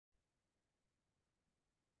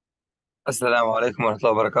السلام عليكم ورحمة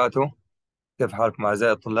الله وبركاته. كيف حالكم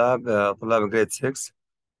أعزائي الطلاب طلاب grade 6.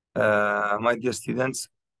 My dear students,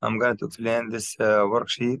 I'm going to explain this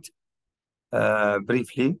worksheet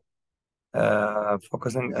briefly,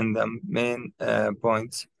 focusing on the main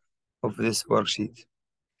points of this worksheet.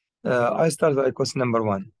 I start with question number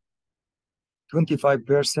 1.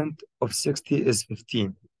 25% of 60 is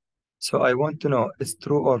 15. So I want to know it's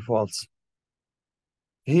true or false.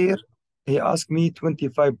 Here, he asked me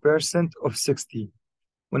 25% of 60.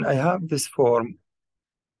 When I have this form,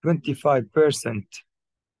 25%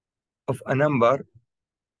 of a number.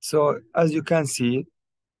 So as you can see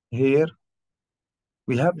here,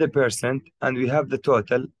 we have the percent and we have the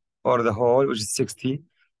total or the whole, which is 60.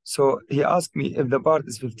 So he asked me if the part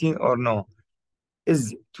is 15 or no.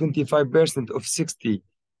 Is 25% of 60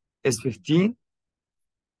 is 15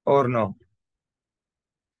 or no?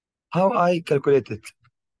 How I calculate it?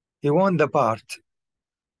 He want the part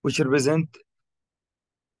which represent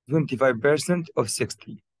 25% of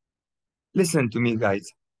 60. Listen to me,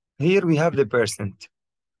 guys. Here we have the percent.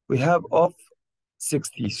 We have of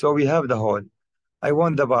 60. So we have the whole. I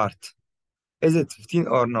want the part. Is it 15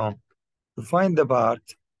 or no? To find the part,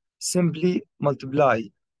 simply multiply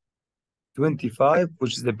 25,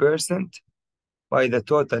 which is the percent, by the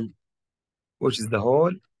total, which is the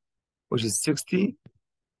whole, which is 60,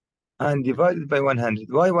 and divide it by 100.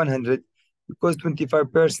 Why 100? Because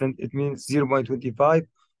 25%, it means 0.25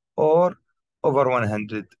 or over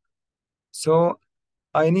 100. So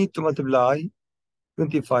I need to multiply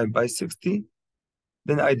 25 by 60,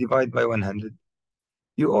 then I divide by 100.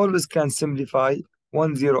 You always can simplify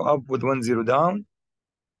 1 0 up with 1 0 down.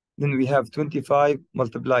 Then we have 25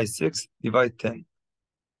 multiply 6 divide 10.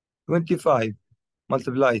 25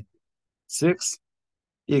 multiplied 6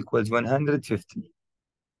 equals 150.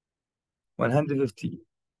 150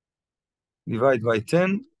 divide by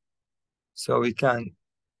 10. So we can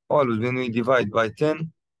always, when we divide by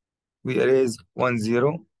 10, we erase 1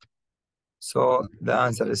 0. So the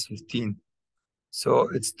answer is 15. So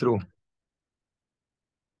it's true.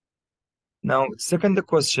 Now, second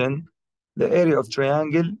question, the area of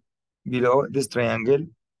triangle below this triangle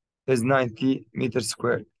is 90 meters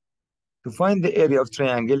squared. To find the area of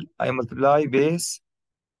triangle, I multiply base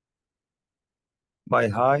by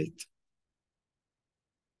height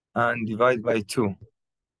and divide by 2.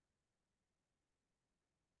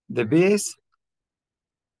 The base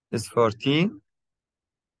is 14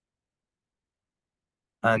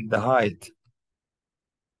 and the height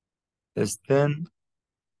is 10.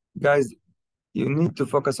 Guys, you need to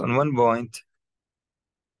focus on one point.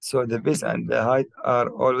 So the base and the height are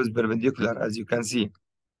always perpendicular, as you can see.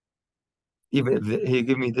 Even if he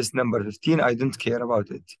give me this number 15, I don't care about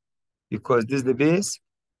it, because this is the base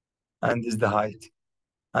and this is the height,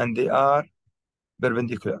 and they are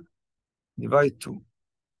perpendicular. Divide 2.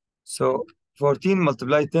 So 14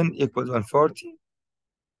 multiply 10 equals 140.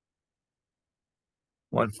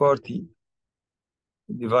 140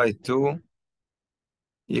 divide 2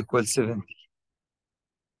 equals 70.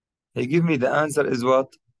 He give me the answer is what?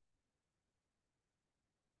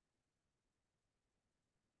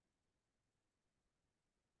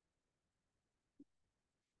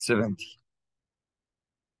 70.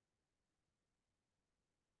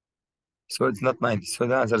 So it's not 90. So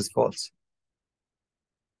the answer is false.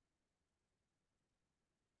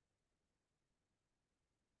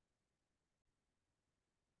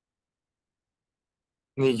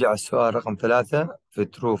 نيجي على السؤال رقم 3 في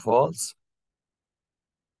true false.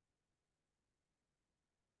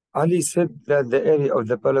 Ali said that the area of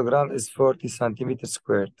the parallelogram is 40 centimeters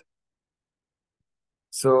squared.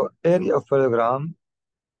 So area of parallelogram,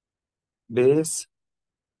 base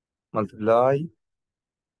multiply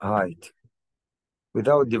height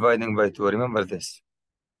without dividing by 2. Remember this.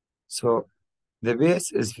 So the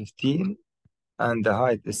base is 15 and the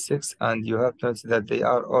height is 6, and you have to notice that they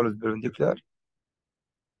are always perpendicular.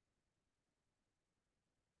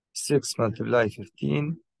 6 multiply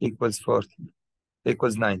 15 equals 40,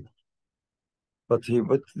 equals 90. But he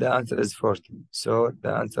put the answer is 40. So the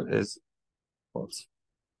answer is false.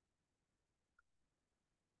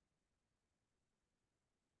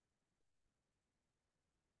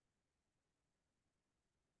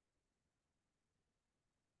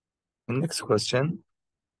 The next question.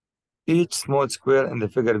 Each small square in the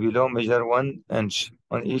figure below measure 1 inch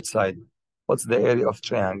on each side. What's the area of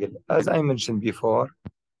triangle? As I mentioned before,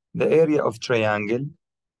 the area of triangle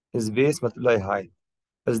is base multiply height.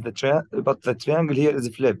 But the triangle here is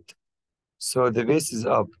flipped. So the base is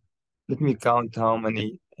up. Let me count how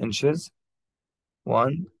many inches.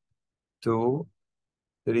 1, 2,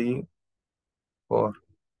 3, 4.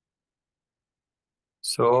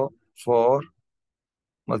 So 4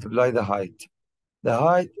 multiply the height. The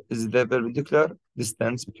height is the perpendicular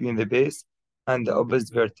distance between the base and the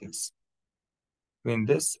opposite vertex. Between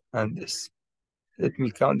this and this. Let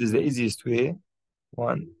me count. This is the easiest way.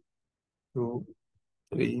 1, 2,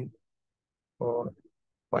 3, 4,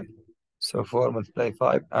 5. So 4 multiply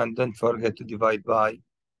 5, and don't forget to divide by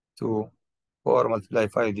 2. 4 multiply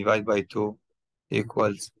 5 divided by 2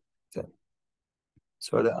 equals 10.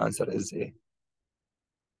 So the answer is A.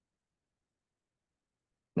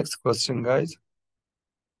 Next question, guys.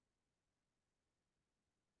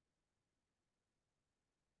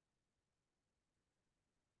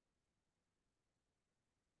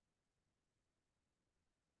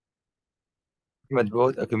 Ahmed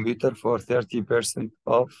bought a computer for 30%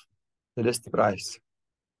 off the list price.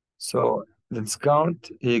 So the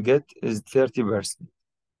discount he get is 30%.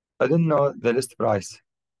 I don't know the list price.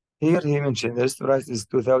 Here he mentioned the list price is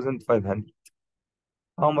 2,500.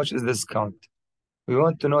 How much is the discount? We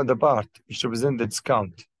want to know the part which represents the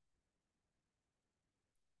discount.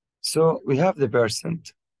 So we have the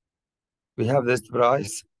percent, we have the list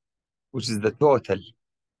price, which is the total,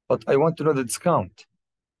 but I want to know the discount.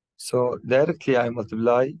 So directly I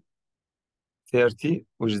multiply 30,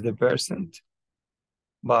 which is the percent,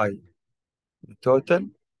 by the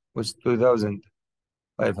total, which is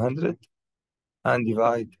 2,500, and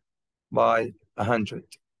divide by 100.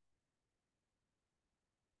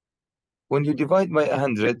 When you divide by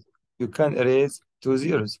 100, you can erase 2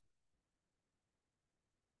 zeros.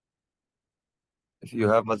 If you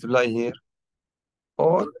have multiply here,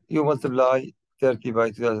 or you multiply 30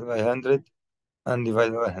 by 2,500 and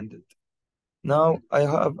divide by 100. Now I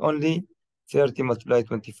have only 30 multiplied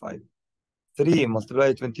 25. 3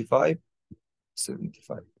 multiplied 25,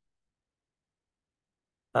 75.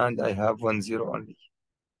 And I have 1 zero only,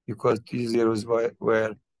 because 2 zeros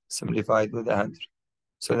were simplified with 100.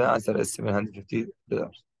 So the answer is $750.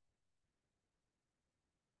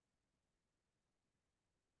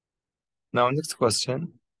 Now next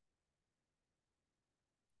question.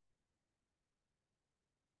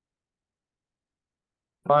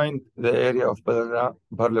 Find the area of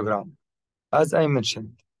parallelogram. As I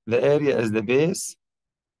mentioned, the area is the base,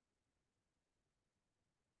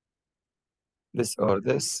 this or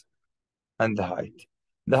this, and the height.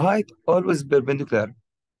 The height always perpendicular.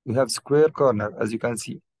 We have square corner, as you can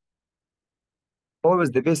see. Always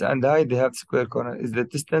the base and the height, they have square corner. Is the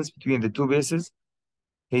distance between the two bases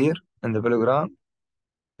here in the parallelogram,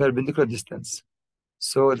 perpendicular distance.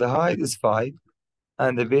 So the height is 5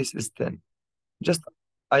 and the base is 10. Just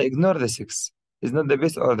I ignore the 6. It's not the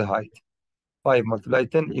base or the height. 5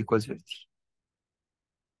 multiplied 10 equals 50.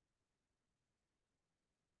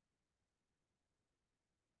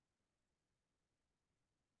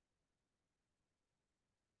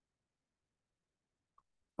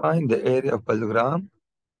 Find the area of parallelogram.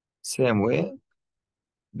 Same way.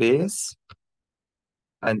 Base.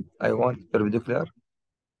 And I want perpendicular.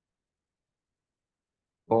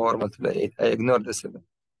 4 multiply 8. I ignore the 7.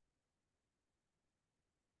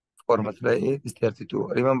 4 multiply 8 is 32.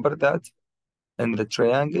 Remember that in the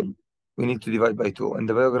triangle, we need to divide by 2. In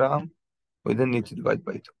the parallelogram, we don't need to divide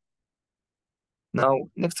by 2. Now,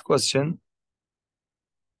 next question.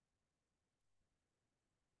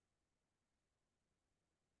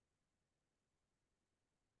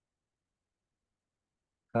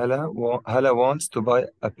 Hala wants to buy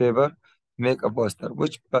a paper, make a poster.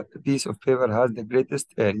 Which piece of paper has the greatest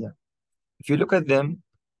area? If you look at them,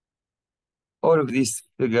 all of these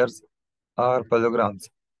figures are parallelograms.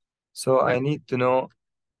 So I need to know,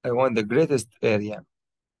 I want the greatest area.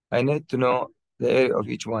 I need to know the area of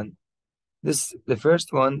each one. The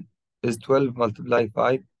first one is 12 multiplied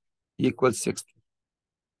 5 equals 60.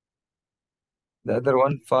 The other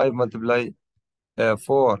one, 4 multiplied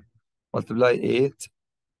 8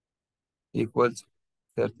 equals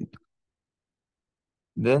 32.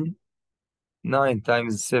 Then 9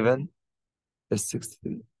 times 7 is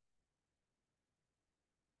 63.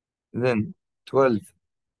 Then 12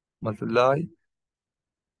 multiply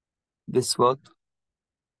this what?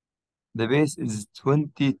 The base is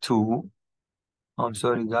 22. I'm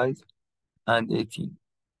sorry, guys, and 18.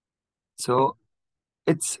 So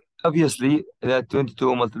it's obviously that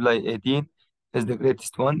 22 multiply 18 is the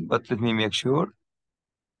greatest one, but let me make sure.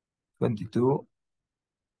 22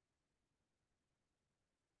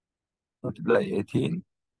 multiply 18.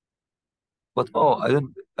 But oh,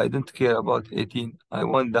 I don't care about 18. I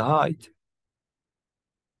want the height.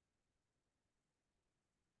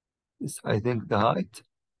 This, I think, the height.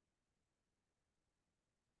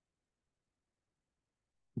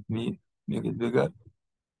 Let me make it bigger.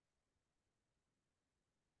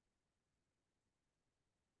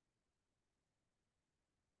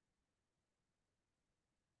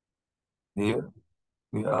 Here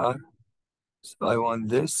we are. So I want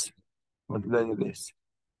this, multiply the base.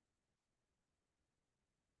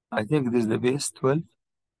 I think this is the base 12,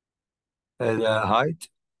 the height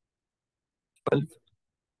 12.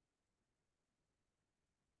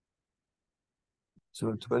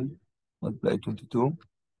 So 12 multiply 22,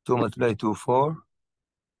 2 multiply 2, 4,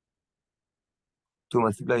 2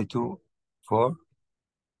 multiply 2, 4.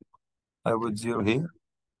 I put 0 here.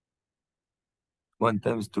 1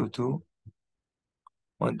 times 2, 2.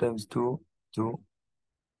 1 times 2, 2.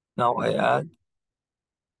 Now I add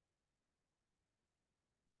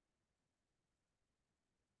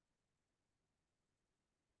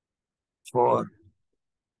 4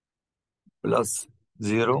 plus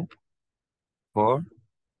 0, 4.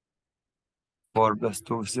 4 plus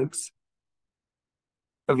 2, 6.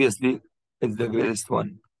 Obviously, it's the greatest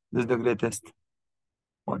one. This is the greatest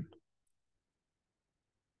one.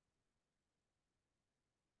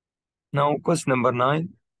 Now, question number 9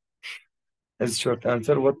 is short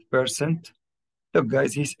answer. What percent? Look,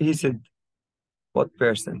 guys, he said what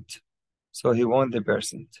percent? So he wants the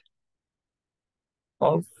percent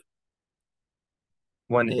of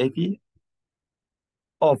 180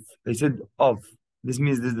 of. He said of. This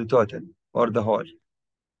means this is the total or the whole.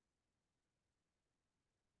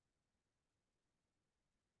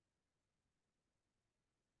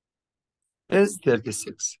 Is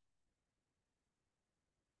 36.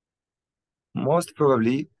 Most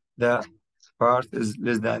probably the part is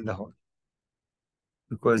less than the whole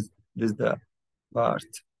because this is the part.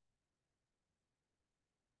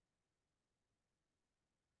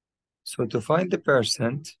 So to find the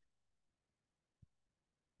percent,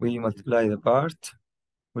 we multiply the part,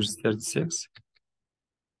 which is 36,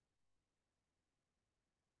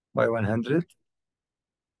 by 100.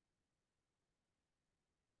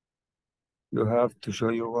 You have to show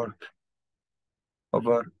your work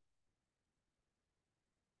over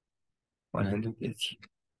 180.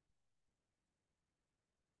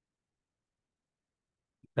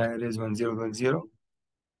 Then it is 1010.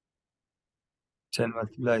 10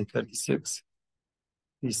 multiply 36,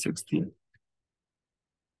 360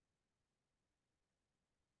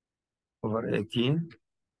 over 18.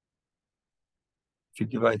 If you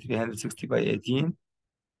divide 360 by 18,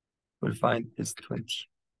 we'll find it's 20.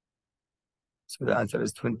 So the answer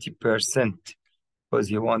is 20% because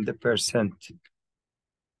you want the percent.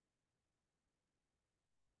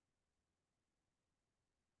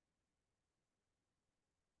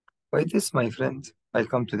 By this, my friend, I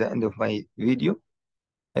come to the end of my video.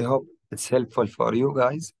 I hope it's helpful for you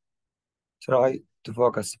guys. Try to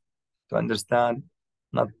focus, to understand,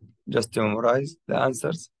 not just to memorize the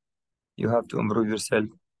answers. You have to improve yourself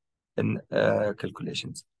in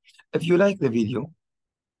calculations. If you like the video,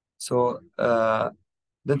 so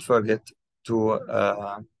don't forget to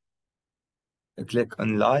click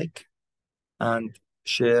on like and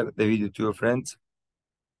share the video to your friends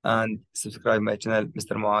and subscribe my channel,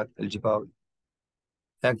 Mr. معاذ الجباوي.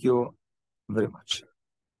 Thank you very much.